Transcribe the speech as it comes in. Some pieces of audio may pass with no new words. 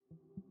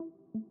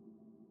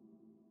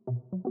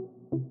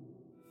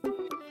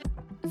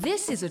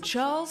This is a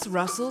Charles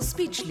Russell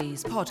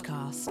Speechlys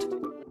podcast.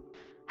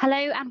 Hello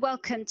and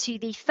welcome to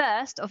the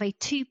first of a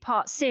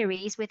two-part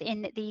series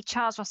within the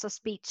Charles Russell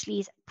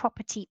Speechlys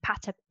Property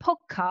Patter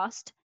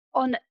podcast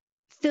on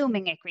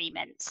filming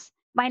agreements.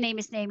 My name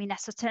is Naomi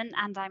Nettleton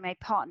and I'm a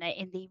partner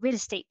in the real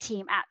estate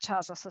team at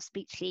Charles Russell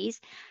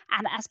Speechlys.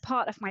 And as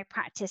part of my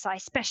practice, I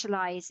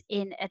specialise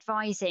in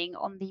advising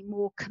on the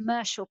more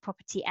commercial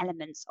property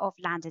elements of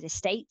landed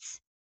estates.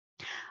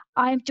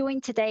 I am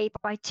joined today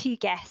by two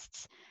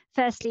guests.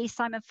 Firstly,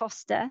 Simon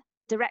Foster,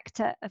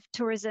 Director of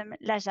Tourism,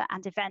 Leisure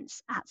and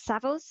Events at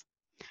Savills,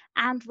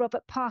 and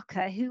Robert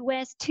Parker, who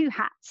wears two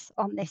hats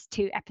on this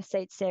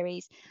two-episode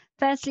series.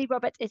 Firstly,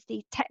 Robert is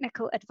the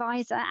Technical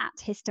Advisor at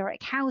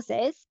Historic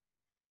Houses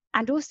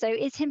and also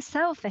is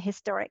himself a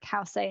historic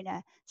house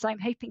owner. So I'm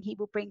hoping he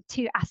will bring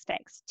two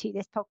aspects to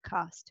this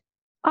podcast.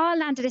 Our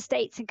landed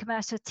estates and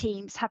commercial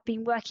teams have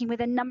been working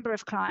with a number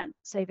of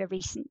clients over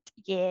recent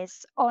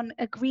years on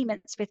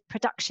agreements with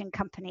production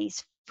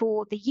companies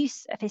for the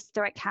use of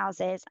historic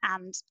houses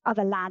and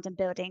other land and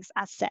buildings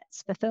as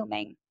sets for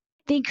filming.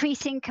 The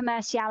increasing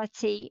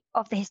commerciality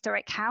of the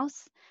historic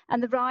house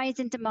and the rise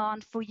in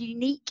demand for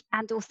unique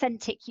and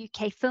authentic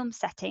UK film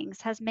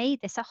settings has made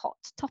this a hot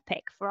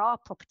topic for our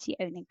property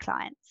owning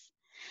clients.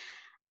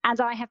 And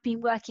I have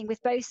been working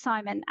with both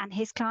Simon and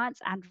his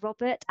clients and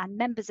Robert and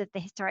members of the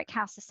Historic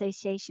House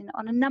Association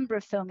on a number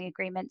of filming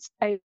agreements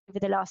over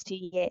the last few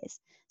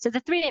years. So the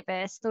three of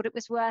us thought it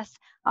was worth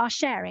our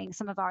sharing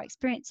some of our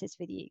experiences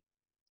with you.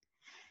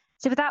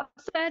 So without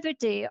further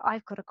ado,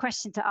 I've got a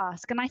question to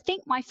ask. And I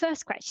think my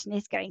first question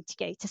is going to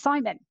go to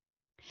Simon.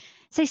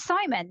 So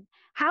Simon,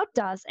 how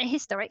does a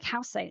historic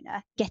house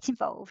owner get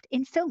involved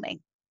in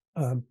filming?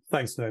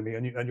 Thanks, Naomi.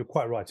 And you're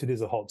quite right. It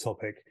is a hot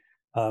topic.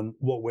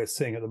 What we're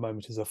seeing at the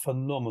moment is a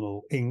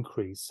phenomenal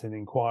increase in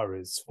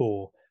inquiries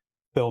for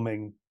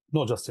filming,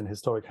 not just in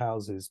historic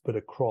houses, but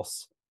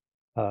across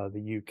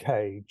the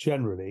UK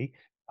generally.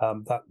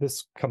 That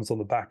this comes on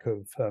the back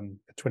of a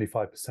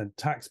 25%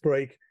 tax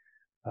break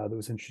that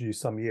was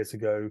introduced some years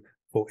ago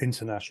for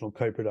international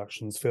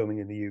co-productions filming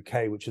in the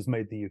UK, which has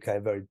made the UK a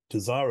very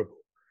desirable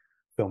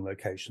film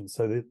location.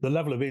 So the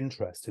level of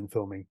interest in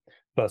filming,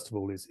 first of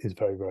all, is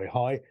very, very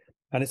high.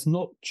 And it's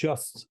not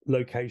just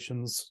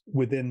locations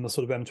within the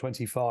sort of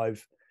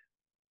M25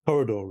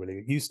 corridor, really.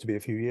 It used to be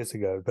a few years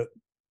ago, but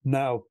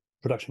now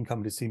production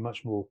companies seem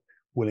much more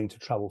willing to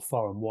travel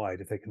far and wide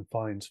if they can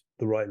find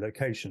the right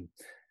location.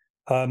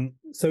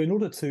 So in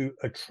order to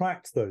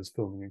attract those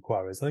filming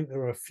inquiries, I think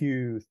there are a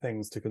few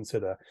things to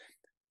consider.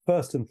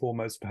 First and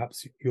foremost,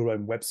 perhaps your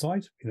own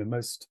website.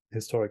 Most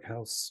historic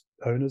house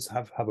owners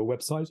have a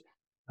website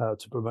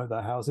to promote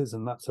their houses,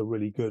 and that's a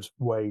really good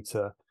way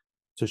to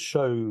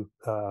show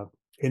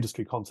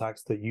industry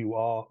contacts that you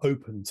are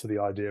open to the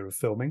idea of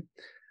filming,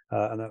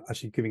 and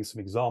actually giving some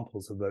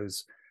examples of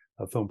those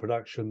film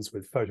productions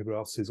with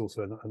photographs is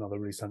also another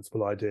really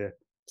sensible idea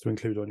to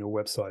include on your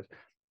website.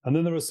 And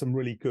then there are some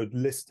really good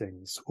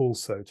listings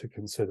also to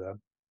consider.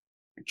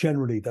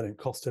 Generally, they don't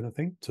cost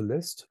anything to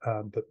list,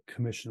 but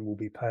commission will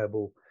be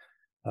payable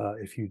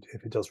if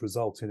it does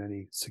result in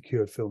any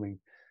secured filming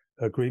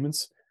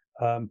agreements.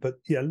 But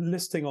yeah,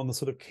 listing on the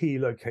sort of key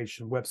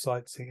location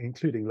websites,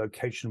 including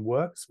Location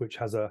Works, which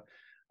has a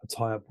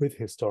tie-up with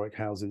historic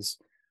houses,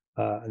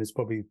 and is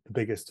probably the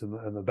biggest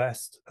and the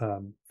best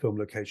film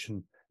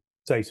location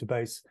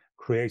database.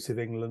 Creative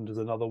England is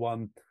another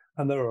one,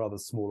 and there are other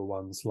smaller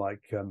ones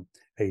like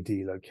AD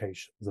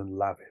Locations and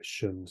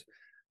Lavish and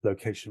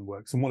Location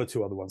Works and one or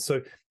two other ones.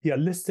 So yeah,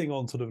 listing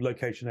on sort of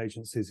location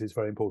agencies is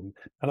very important.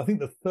 And I think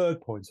the third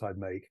point I'd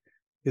make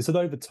is that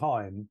over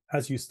time,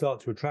 as you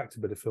start to attract a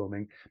bit of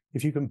filming,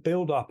 if you can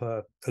build up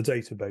a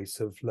database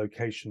of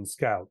location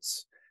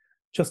scouts,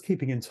 just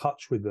keeping in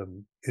touch with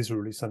them is a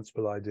really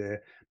sensible idea,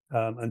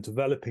 and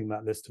developing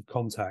that list of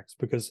contacts,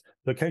 because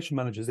location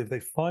managers, if they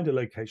find a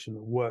location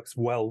that works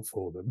well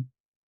for them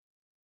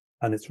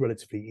and it's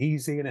relatively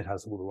easy and it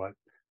has all the right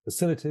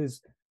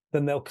facilities,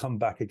 then they'll come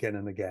back again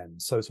and again.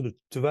 So sort of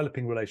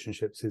developing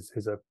relationships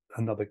is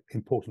another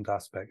important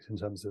aspect in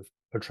terms of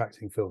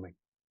attracting filming.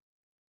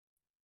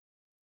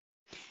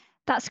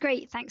 That's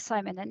great. Thanks,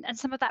 Simon. And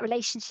some of that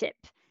relationship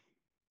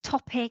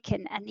topic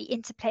and the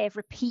interplay of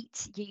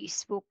repeat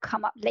use will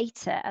come up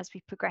later as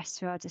we progress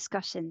through our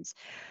discussions.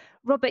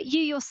 Robert,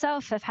 you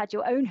yourself have had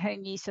your own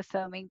home use for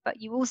filming,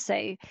 but you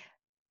also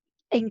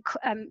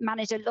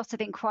manage a lot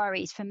of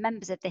inquiries from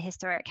members of the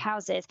historic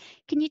houses.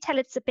 Can you tell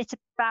us a bit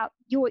about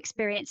your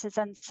experiences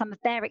and some of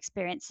their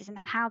experiences and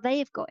how they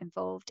have got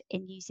involved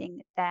in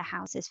using their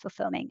houses for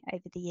filming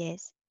over the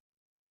years?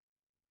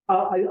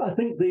 I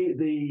think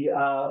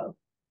the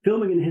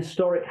filming in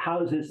historic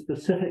houses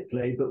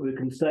specifically, but we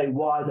can say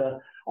wider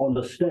on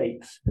the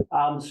estates,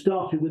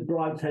 started with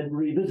Brideshead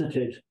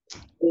Revisited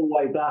all the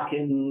way back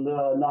in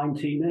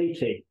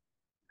 1980.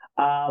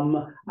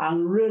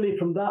 And really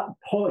from that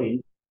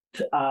point,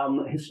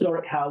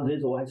 historic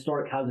houses, or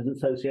Historic Houses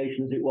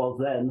Association as it was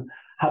then,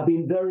 have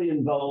been very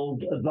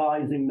involved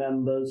advising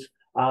members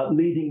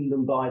leading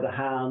them by the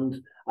hand,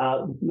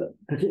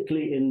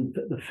 particularly in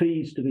the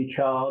fees to be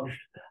charged,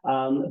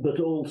 but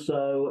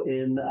also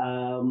in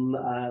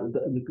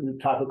the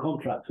type of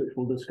contracts, which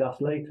we'll discuss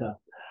later.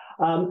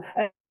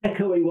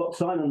 Echoing what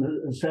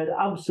Simon has said,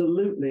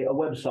 absolutely a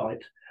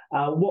website.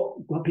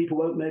 What people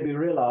won't maybe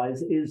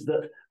realise is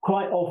that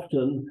quite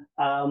often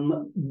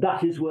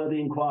that is where the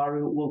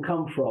inquiry will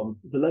come from.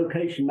 The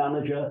location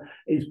manager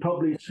is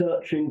probably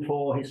searching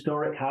for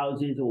historic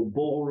houses or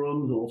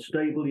ballrooms or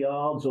stable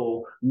yards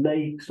or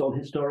lakes on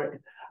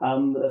historic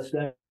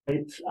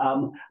estates,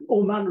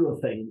 all manner of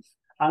things.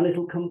 And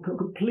it'll come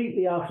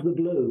completely out of the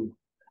blue.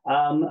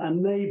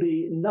 And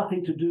maybe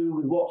nothing to do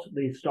with what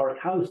the historic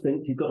house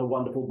thinks. You've got a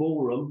wonderful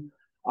ballroom.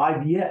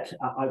 I've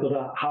got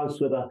a house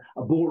with a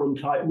ballroom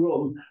type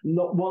room.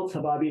 Not once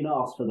have I been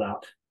asked for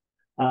that.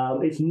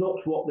 It's not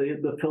what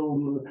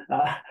the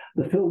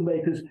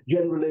filmmakers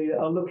generally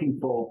are looking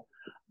for.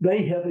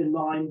 They have in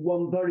mind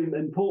one very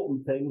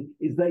important thing: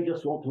 is they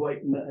just want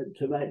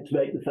to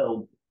make the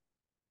film.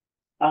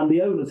 And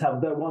the owners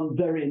have their one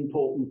very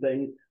important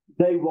thing: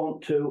 they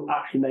want to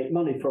actually make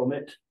money from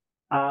it,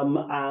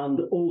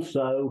 and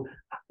also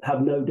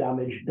have no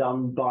damage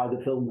done by the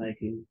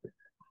filmmaking.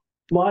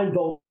 My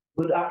involvement.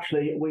 But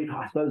actually,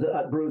 I suppose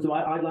at Brewers,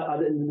 I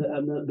live in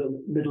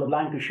the middle of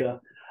Lancashire,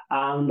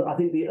 and I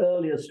think the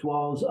earliest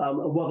was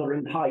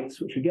Wuthering Heights,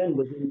 which again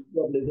was in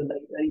probably the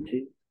late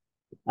 80s,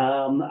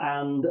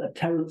 and a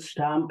Terence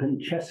Stamp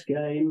and Chess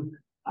Game,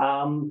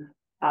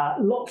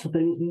 lots of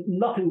things,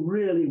 nothing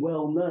really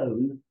well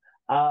known,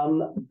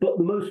 but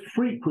the most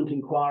frequent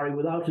inquiry,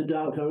 without a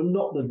doubt, are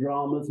not the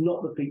dramas,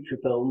 not the feature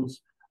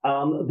films, they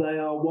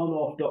are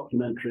one-off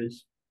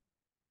documentaries.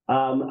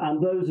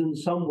 And those, in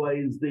some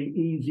ways, the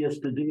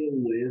easiest to deal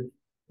with,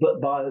 but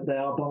they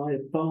are by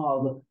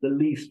far the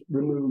least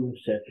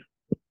remunerative.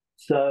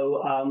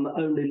 So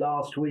only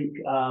last week,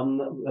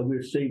 we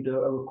received a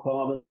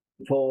requirement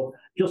for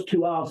just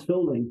 2 hours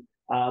filming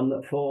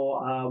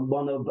for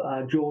one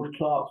of George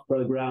Clark's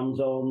programs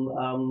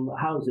on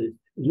houses.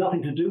 It was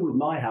nothing to do with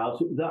my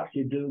house. It was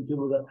actually to do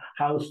with a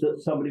house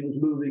that somebody was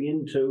moving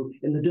into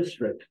in the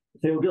district.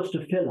 So it was just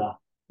a filler.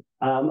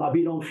 I've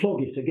been on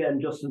Flog It again,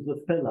 just as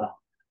the filler.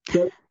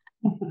 So,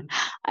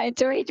 I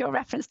enjoyed your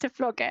reference to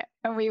Flog It,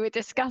 and we were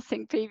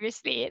discussing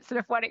previously it's sort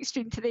of one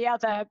extreme to the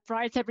other,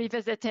 Brideshead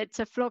Revisited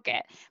to Flog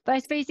It. But I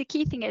suppose the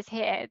key thing is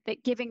here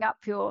that giving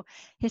up your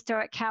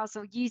historic house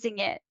or using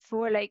it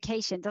for a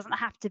location doesn't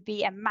have to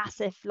be a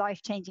massive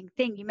life-changing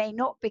thing. You may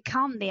not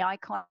become the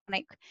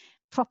iconic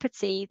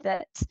property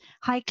that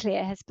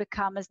Highclere has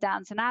become as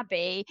Downton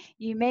Abbey.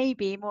 You may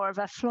be more of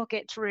a Flog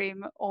It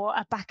room or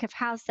a back of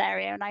house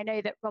area. And I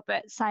know that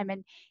Robert,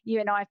 Simon, you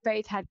and I have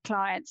both had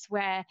clients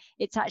where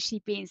it's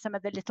actually been some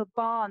of the little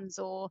barns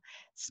or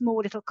small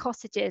little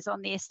cottages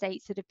on the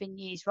estates that have been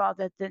used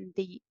rather than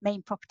the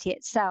main property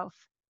itself.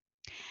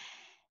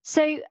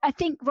 So I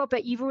think,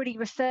 Robert, you've already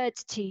referred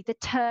to the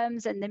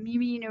terms and the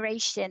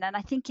remuneration, and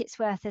I think it's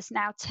worth us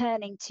now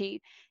turning to,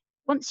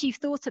 once you've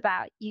thought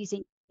about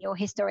using your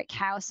historic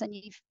house and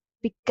you've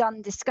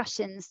begun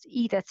discussions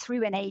either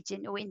through an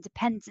agent or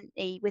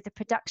independently with a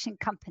production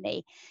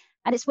company.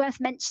 And it's worth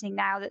mentioning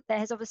now that there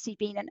has obviously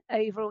been an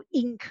overall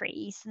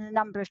increase in the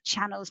number of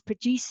channels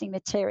producing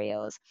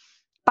materials.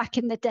 Back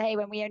in the day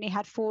when we only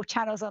had 4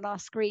 channels on our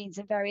screens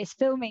and various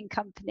filming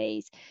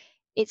companies,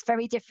 it's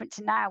very different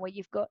to now where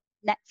you've got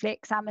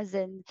Netflix,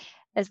 Amazon,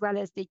 as well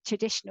as the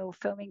traditional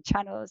filming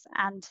channels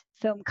and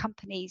film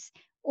companies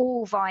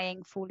all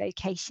vying for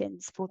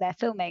locations for their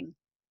filming.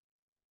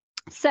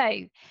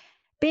 So,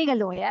 being a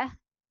lawyer,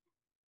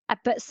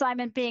 but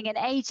Simon being an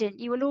agent,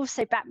 you will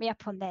also back me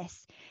up on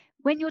this.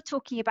 When you're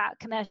talking about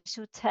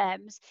commercial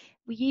terms,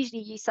 we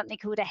usually use something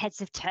called a heads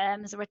of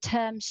terms or a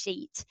term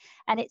sheet.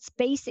 And it's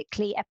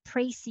basically a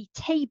précis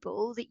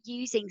table that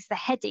uses the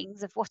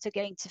headings of what are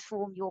going to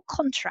form your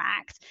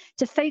contract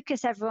to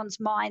focus everyone's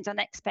mind on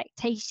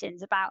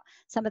expectations about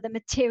some of the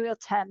material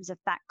terms of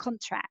that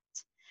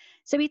contract.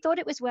 So we thought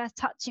it was worth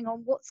touching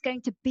on what's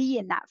going to be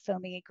in that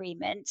filming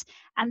agreement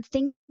and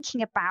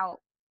thinking about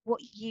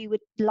what you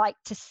would like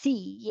to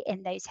see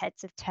in those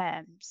heads of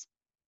terms.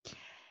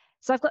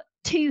 So I've got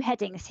 2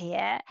 headings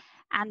here,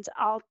 and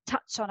I'll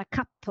touch on a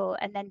couple,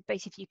 and then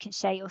both of you can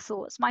share your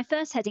thoughts. My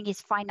first heading is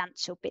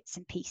financial bits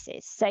and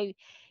pieces. So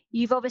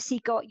you've obviously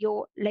got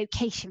your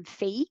location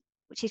fee,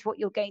 which is what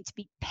you're going to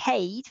be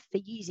paid for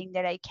using the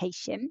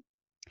location.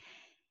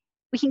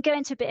 We can go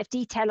into a bit of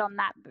detail on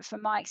that, but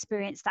from my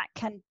experience, that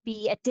can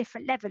be a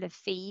different level of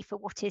fee for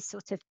what is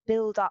sort of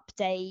build-up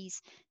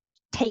days,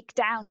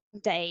 take-down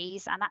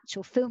days, and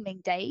actual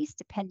filming days,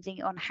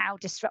 depending on how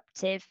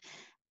disruptive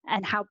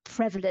and how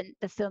prevalent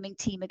the filming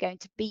team are going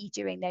to be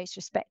during those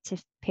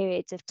respective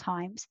periods of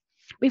times.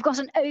 We've got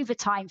an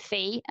overtime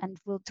fee, and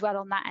we'll dwell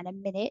on that in a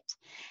minute.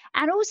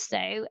 And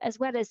also, as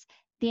well as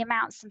the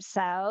amounts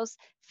themselves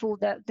for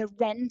the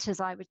rent, as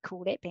I would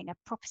call it, being a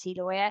property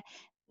lawyer,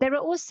 there are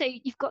also,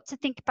 you've got to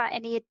think about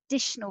any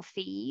additional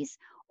fees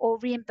or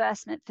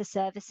reimbursement for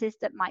services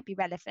that might be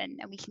relevant.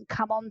 And we can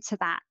come on to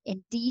that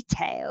in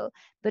detail.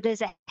 But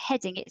as a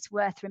heading, it's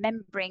worth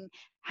remembering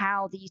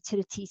how the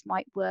utilities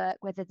might work,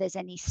 whether there's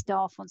any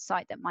staff on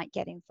site that might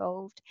get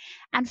involved.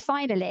 And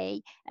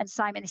finally, and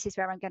Simon, this is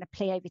where I'm going to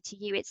play over to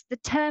you, it's the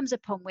terms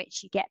upon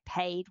which you get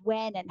paid,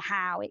 when and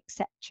how,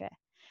 etc.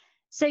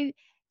 So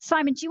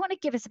Simon, do you want to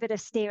give us a bit of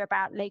steer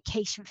about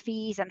location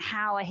fees and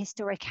how a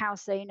historic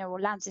house owner or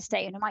land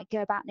estate owner might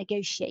go about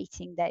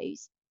negotiating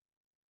those?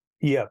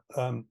 Yeah,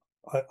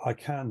 I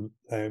can,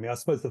 Naomi. I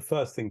suppose the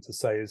first thing to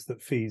say is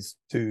that fees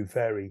do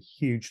vary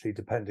hugely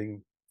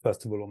depending,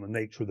 first of all, on the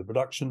nature of the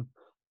production.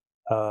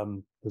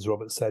 As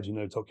Robert said,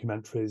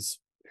 documentaries,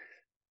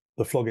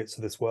 the Floggets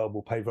of this world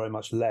will pay very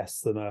much less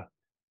than a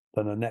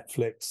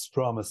Netflix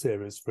drama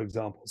series, for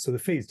example. So the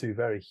fees do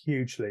vary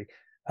hugely.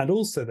 And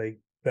also they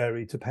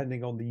vary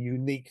depending on the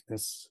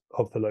uniqueness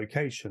of the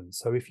location.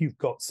 So if you've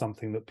got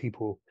something that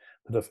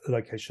a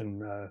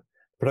location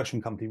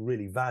production company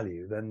really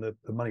value, then the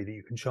money that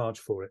you can charge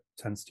for it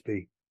tends to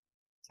be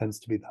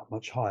that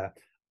much higher.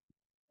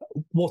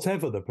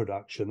 Whatever the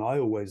production, I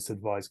always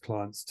advise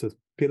clients to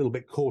be a little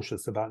bit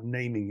cautious about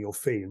naming your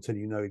fee until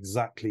you know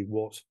exactly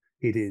what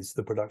it is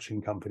the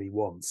production company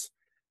wants,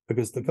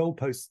 because the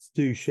goalposts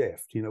do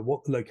shift.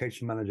 What the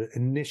location manager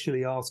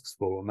initially asks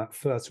for on that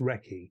first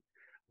recce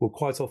will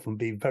quite often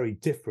be very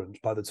different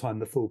by the time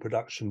the full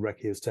production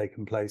recce has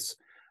taken place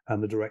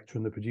and the director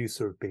and the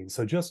producer have been.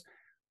 So just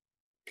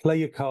play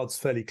your cards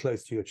fairly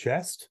close to your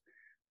chest.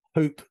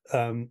 Hope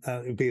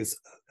it'll be as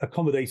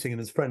accommodating and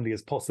as friendly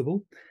as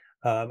possible.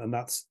 And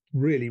that's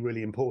really,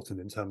 really important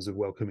in terms of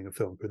welcoming a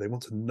film crew. They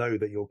want to know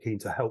that you're keen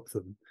to help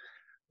them.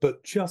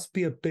 But just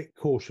be a bit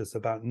cautious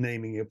about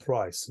naming your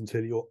price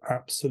until you're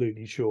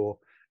absolutely sure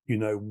you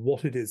know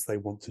what it is they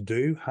want to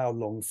do, how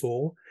long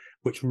for,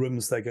 which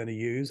rooms they're going to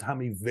use, how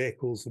many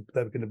vehicles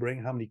they're going to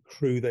bring, how many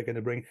crew they're going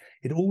to bring.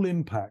 It all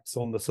impacts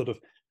on the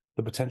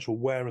potential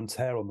wear and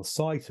tear on the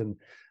site and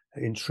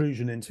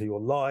intrusion into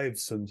your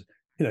lives and,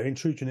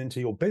 intrusion into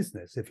your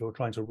business if you're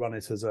trying to run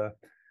it as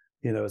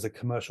a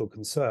commercial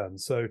concern.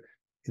 So,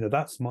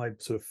 that's my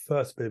sort of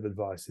first bit of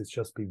advice, is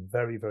just be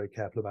very, very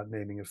careful about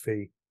naming a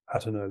fee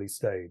at an early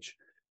stage.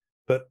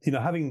 But,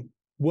 having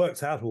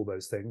worked out all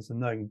those things and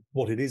knowing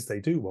what it is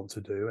they do want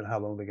to do and how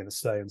long they're going to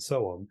stay and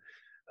so on,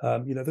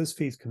 those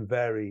fees can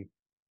vary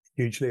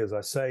hugely, as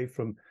I say,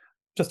 from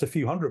just a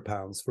few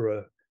 £100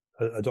 for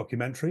a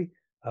documentary,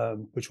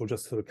 which will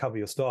just sort of cover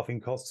your staffing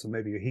costs and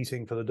maybe your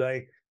heating for the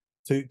day,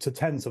 to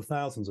tens of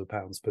thousands of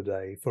pounds per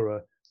day for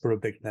a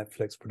big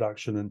Netflix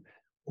production, and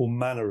all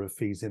manner of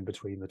fees in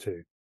between the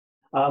two.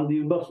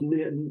 You must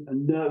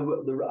know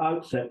at the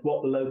outset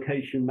what the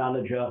location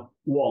manager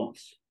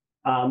wants.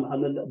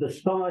 And then the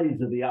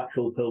size of the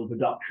actual film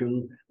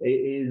production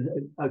is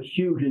a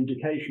huge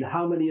indication.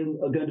 How many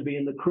are going to be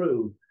in the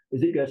crew?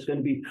 Is it just going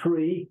to be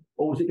 3,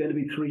 or is it going to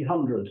be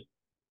 300?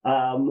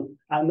 And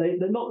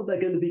they're not that they're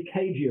going to be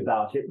cagey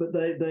about it, but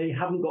they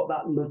haven't got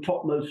that in the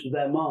topmost of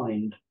their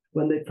mind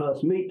when they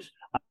first meet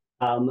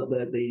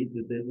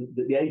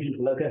the agent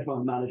or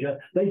location manager.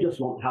 They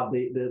just want to have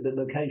the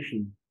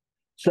location.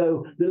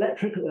 So the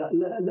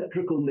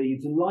electrical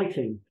needs and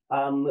lighting,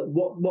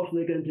 what are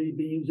they going to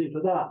be using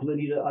for that? Do they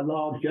need a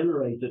large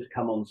generator to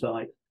come on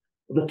site?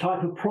 The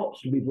type of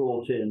props to be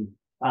brought in.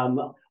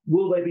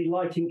 Will they be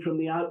lighting from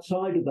the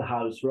outside of the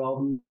house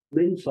rather than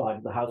the inside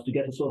of the house to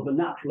get a sort of a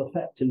natural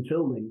effect in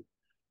filming?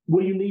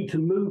 Will you need to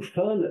move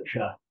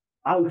furniture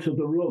out of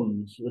the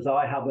rooms, as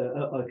I have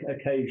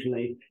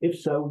occasionally? If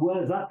so,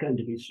 where's that going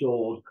to be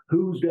stored?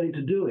 Who's going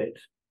to do it?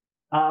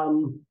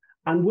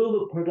 And will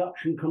the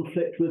production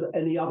conflict with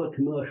any other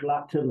commercial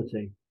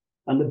activity?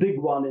 And the big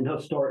one in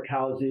historic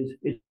houses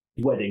is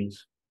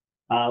weddings.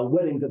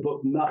 Weddings are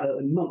booked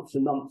months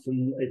and months,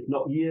 and if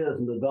not years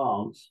in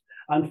advance.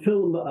 And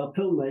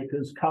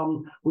filmmakers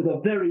come with a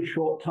very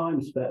short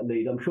time spec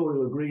lead. I'm sure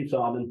you'll agree,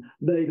 Simon,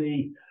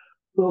 maybe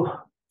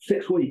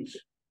 6 weeks.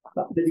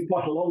 That'd be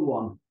quite a long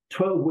one.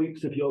 12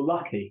 weeks if you're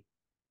lucky.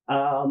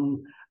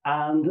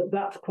 And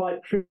that's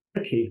quite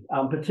tricky,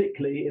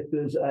 particularly if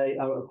there's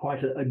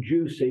quite a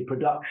juicy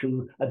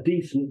production, a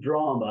decent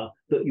drama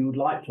that you would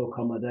like to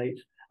accommodate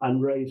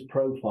and raise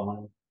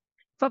profile.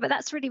 Robert,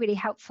 that's really, really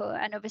helpful.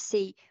 And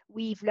obviously,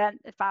 we've learned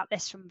about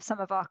this from some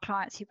of our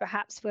clients who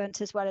perhaps weren't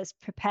as well as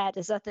prepared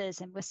as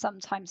others and were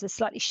sometimes as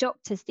slightly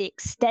shocked as the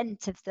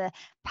extent of the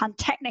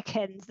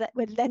pantechnicons that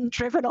were then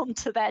driven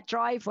onto their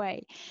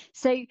driveway.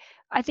 So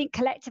I think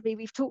collectively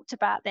we've talked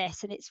about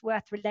this, and it's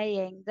worth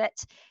relaying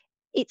that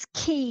it's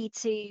key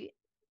to,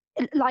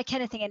 like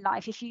anything in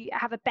life, if you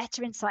have a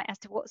better insight as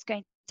to what's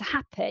going to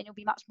happen, you'll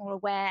be much more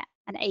aware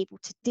and able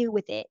to deal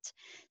with it.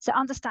 So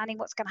understanding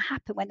what's going to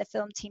happen when the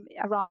film team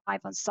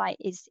arrive on site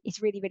is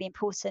really, really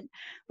important.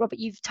 Robert,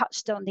 you've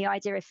touched on the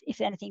idea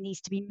if anything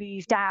needs to be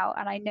moved out.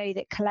 And I know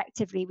that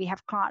collectively we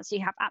have clients who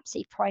have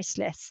absolutely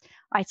priceless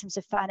items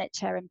of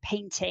furniture and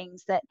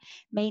paintings that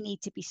may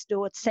need to be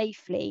stored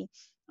safely.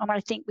 And I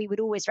think we would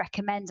always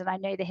recommend, and I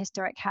know the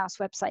Historic House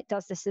website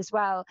does this as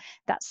well,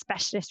 that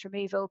specialist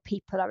removal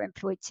people are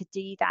employed to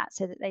do that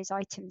so that those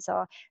items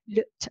are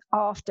looked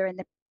after in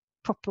the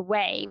proper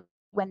way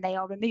when they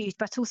are removed,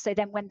 but also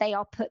then when they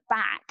are put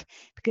back,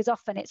 because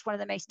often it's one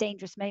of the most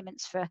dangerous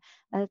moments for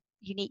a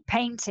unique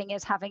painting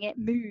is having it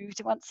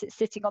moved. Once it's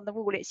sitting on the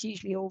wall, it's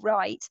usually all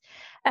right.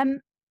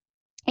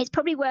 It's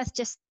probably worth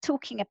just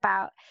talking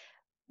about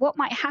what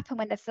might happen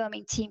when the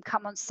filming team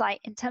come on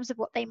site in terms of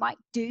what they might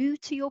do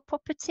to your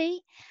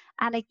property.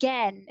 And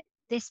again,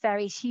 this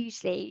varies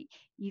hugely.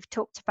 You've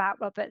talked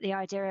about, Robert, the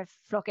idea of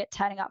Flogget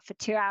turning up for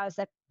 2 hours.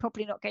 They're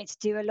probably not going to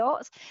do a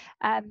lot.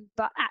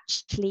 But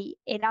actually,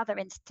 in other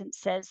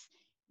instances,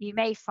 you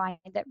may find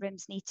that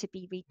rooms need to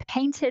be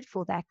repainted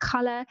for their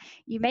colour.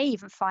 You may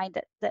even find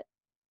that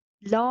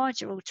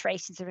larger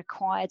alterations are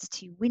required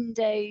to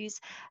windows.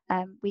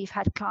 We've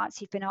had clients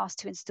who've been asked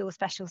to install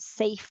special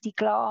safety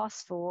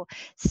glass for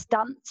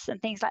stunts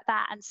and things like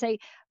that. And so,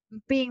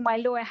 being my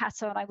lawyer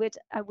hat on, I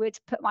would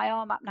put my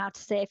arm up now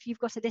to say, if you've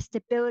got a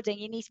listed building,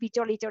 you need to be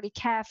jolly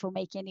careful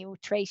making any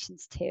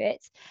alterations to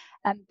it.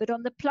 But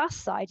on the plus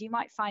side, you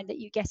might find that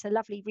you get a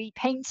lovely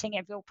repainting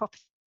of your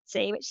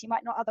property, which you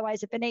might not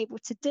otherwise have been able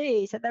to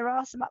do. So there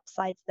are some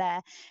upsides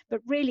there.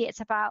 But really,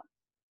 it's about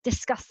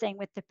discussing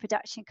with the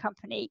production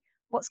company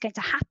what's going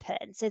to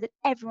happen so that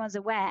everyone's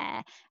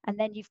aware, and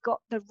then you've got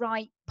the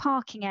right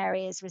parking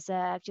areas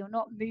reserved. You're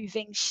not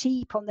moving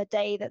sheep on the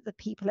day that the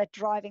people are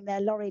driving their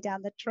lorry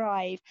down the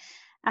drive,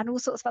 and all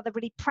sorts of other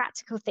really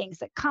practical things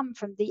that come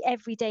from the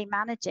everyday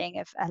managing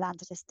of a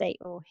landed estate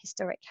or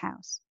historic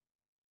house.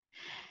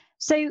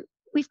 So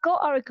we've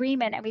got our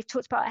agreement and we've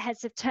talked about our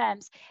heads of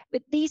terms,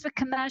 but these were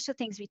commercial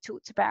things we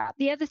talked about.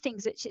 The other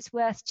things which it's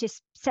worth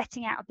just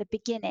setting out at the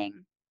beginning,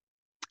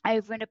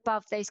 over and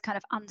above those kind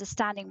of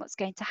understanding what's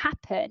going to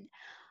happen,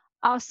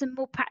 are some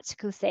more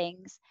practical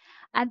things.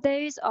 And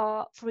those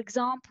are, for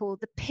example,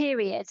 the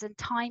periods and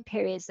time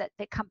periods that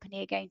the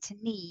company are going to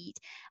need.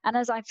 And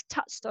as I've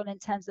touched on in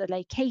terms of the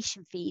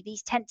location fee,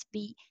 these tend to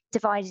be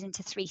divided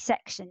into 3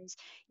 sections.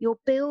 Your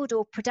build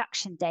or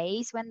production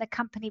days, when the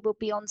company will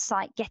be on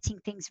site getting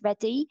things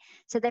ready.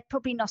 So they're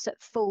probably not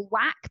at full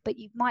whack, but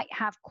you might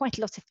have quite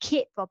a lot of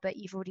kit, Robert.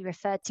 You've already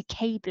referred to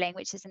cabling,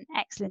 which is an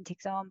excellent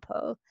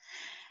example.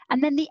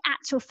 And then the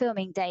actual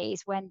filming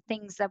days, when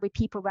things are with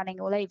people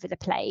running all over the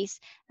place,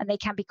 and they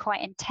can be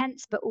quite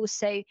intense, but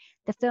also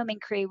the filming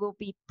crew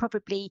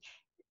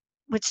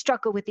would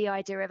struggle with the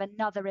idea of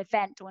another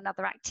event or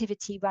another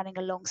activity running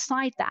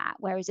alongside that.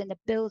 Whereas in the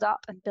build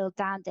up and build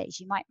down days,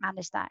 you might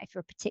manage that if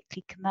you're a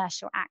particularly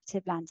commercial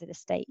active landed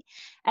estate.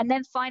 And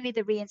then finally,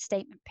 the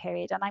reinstatement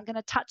period. And I'm going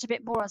to touch a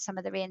bit more on some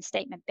of the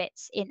reinstatement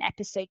bits in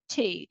episode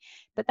 2,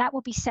 but that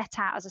will be set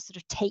out as a sort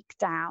of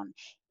takedown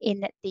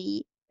in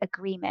the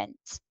agreement.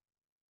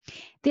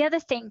 The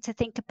other thing to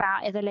think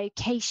about are the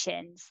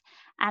locations.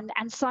 And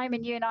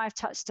Simon, you and I have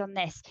touched on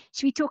this.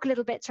 Should we talk a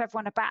little bit to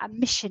everyone about a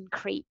mission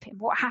creep and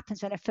what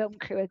happens when a film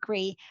crew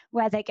agree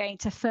where they're going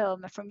to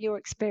film from your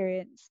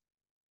experience?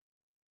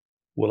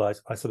 Well,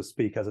 I sort of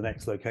speak as an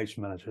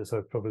ex-location manager,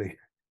 so probably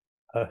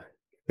a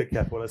bit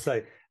careful what I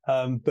say.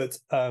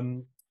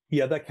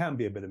 Yeah, there can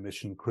be a bit of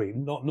mission creep,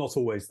 not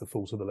always the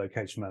fault of the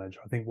location manager.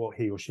 I think what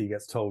he or she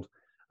gets told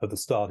at the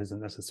start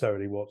isn't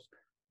necessarily what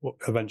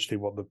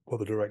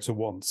the director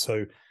wants.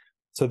 So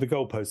the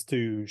goalposts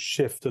do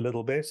shift a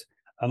little bit.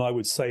 And I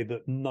would say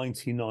that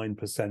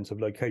 99%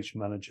 of location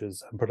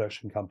managers and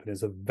production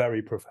companies are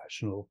very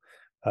professional,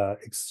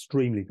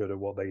 extremely good at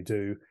what they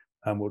do,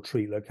 and will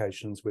treat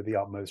locations with the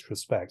utmost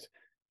respect.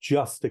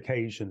 Just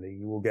occasionally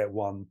you will get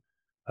one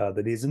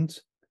that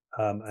isn't,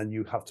 and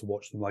you have to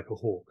watch them like a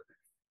hawk.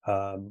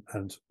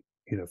 And,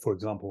 for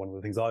example, one of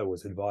the things I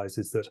always advise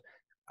is that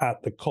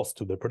at the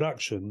cost of the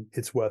production,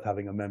 it's worth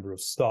having a member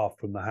of staff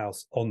from the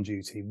house on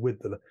duty with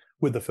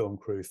the film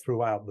crew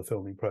throughout the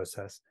filming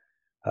process,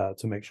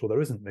 to make sure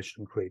there isn't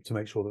mission creep, to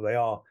make sure that they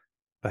are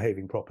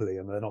behaving properly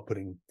and they're not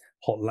putting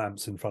hot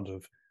lamps in front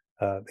of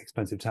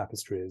expensive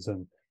tapestries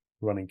and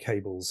running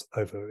cables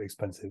over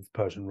expensive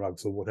Persian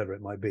rugs or whatever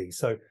it might be.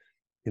 So,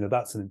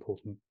 that's an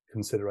important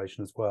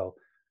consideration as well.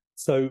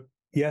 So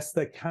yes,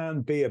 there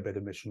can be a bit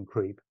of mission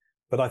creep,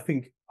 but I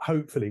think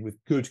hopefully with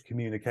good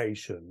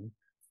communication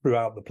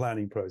throughout the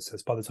planning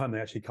process, by the time they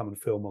actually come and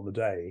film on the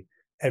day,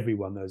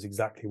 everyone knows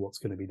exactly what's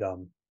going to be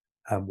done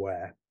and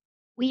where.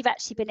 We've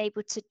actually been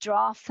able to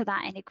draft for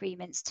that in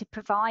agreements to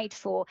provide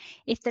for,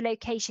 if the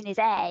location is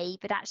A,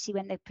 but actually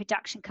when the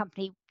production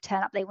company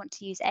turn up, they want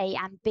to use A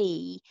and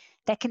B,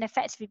 there can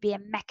effectively be a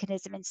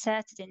mechanism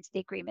inserted into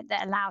the agreement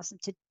that allows them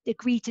to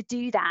agree to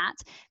do that.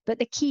 But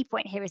the key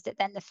point here is that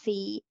then the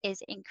fee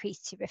is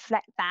increased to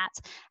reflect that,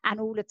 and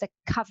all of the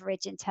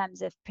coverage in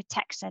terms of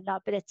protection and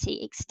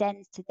liability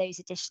extends to those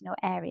additional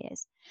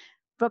areas.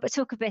 Robert,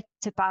 talk a bit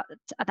about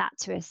that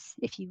to us,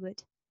 if you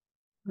would.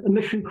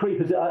 Mission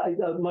creep is,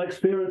 my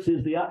experience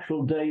is the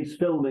actual day's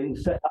filming,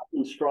 set up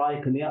and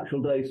strike, and the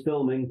actual day's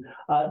filming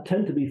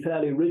tend to be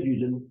fairly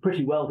rigid and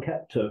pretty well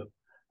kept to.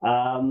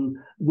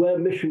 Where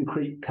mission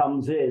creep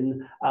comes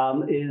in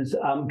is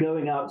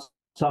going out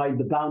outside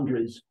the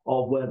boundaries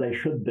of where they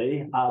should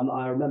be.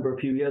 I remember a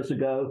few years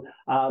ago,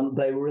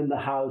 they were in the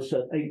house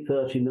at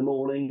 8:30 in the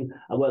morning,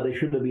 where they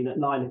should have been at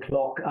 9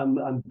 o'clock,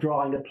 and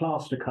drawing a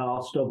plaster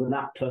cast of an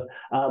actor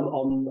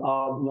on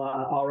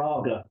our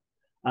Arga.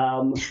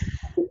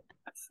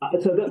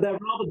 So that they're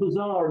rather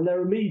bizarre, and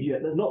they're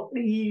immediate. They're not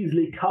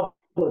easily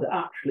covered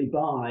actually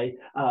by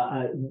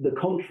the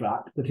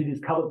contract, but it is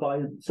covered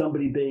by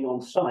somebody being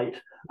on site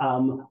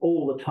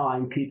all the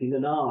time, keeping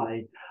an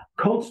eye.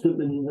 Constant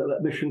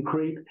mission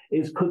creep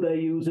is, could they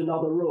use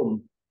another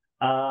room?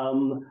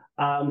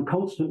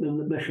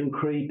 Constant mission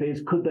creep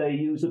is, could they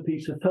use a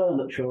piece of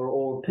furniture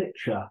or a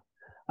picture?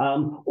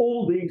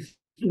 All these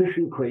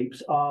mission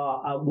creeps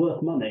are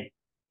worth money,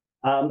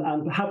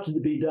 and have to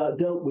be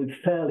dealt with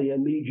fairly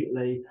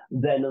immediately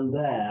then and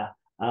there.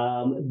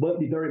 It won't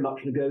be very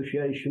much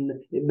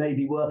negotiation. It may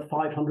be worth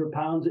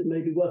 £500, it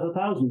may be worth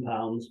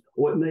 £1,000,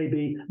 or it may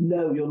be,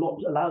 no, you're not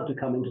allowed to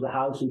come into the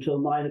house until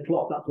 9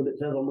 o'clock. That's what it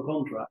says on the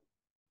contract.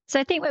 So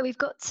I think where we've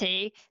got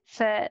to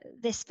for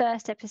this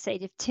first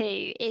episode of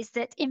 2 is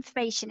that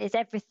information is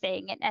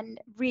everything, and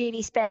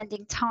really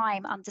spending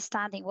time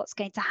understanding what's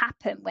going to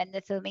happen when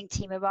the filming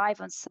team arrive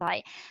on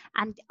site,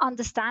 and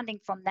understanding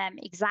from them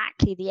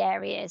exactly the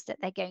areas that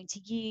they're going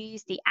to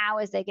use, the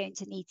hours they're going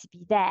to need to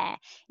be there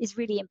is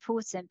really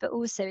important. But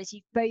also, as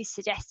you've both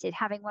suggested,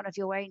 having one of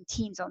your own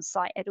teams on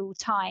site at all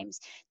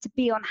times to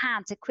be on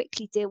hand to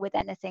quickly deal with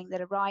anything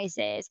that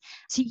arises,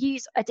 to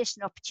use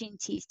additional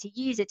opportunities, to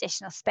use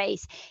additional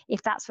space.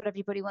 If that's what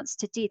everybody wants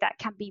to do, that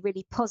can be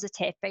really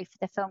positive, both for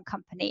the film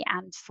company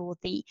and for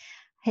the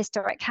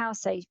historic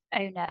house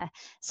owner.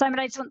 Simon,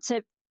 I just want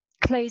to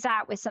close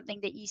out with something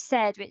that you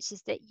said, which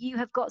is that you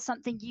have got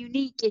something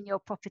unique in your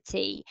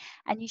property,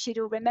 and you should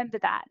all remember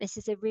that. This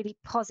is a really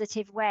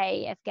positive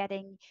way of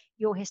getting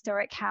your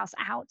historic house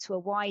out to a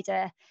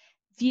wider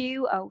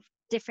view of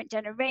different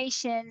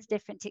generations,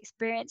 different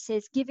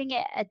experiences, giving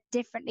it a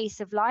different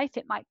lease of life.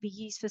 It might be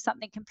used for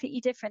something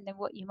completely different than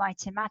what you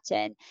might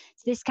imagine.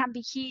 So this can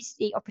be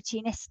hugely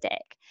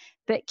opportunistic,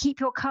 but keep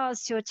your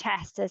cards to your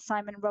chest, as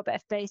Simon and Robert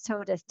have both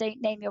told us.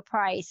 Don't name your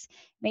price.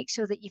 Make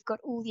sure that you've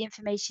got all the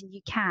information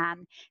you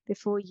can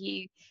before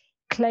you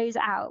close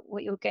out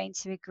what you're going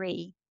to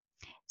agree.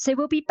 So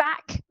we'll be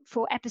back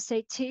for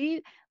episode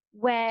 2,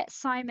 where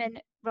Simon,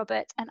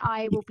 Robert and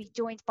I will be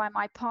joined by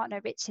my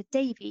partner, Richard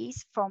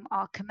Davies, from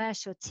our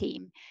commercial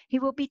team, who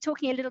will be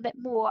talking a little bit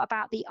more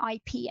about the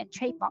IP and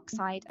trademark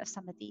side of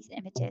some of these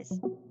images.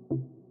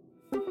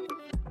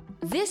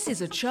 This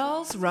is a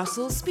Charles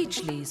Russell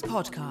Speechlys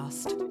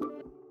podcast.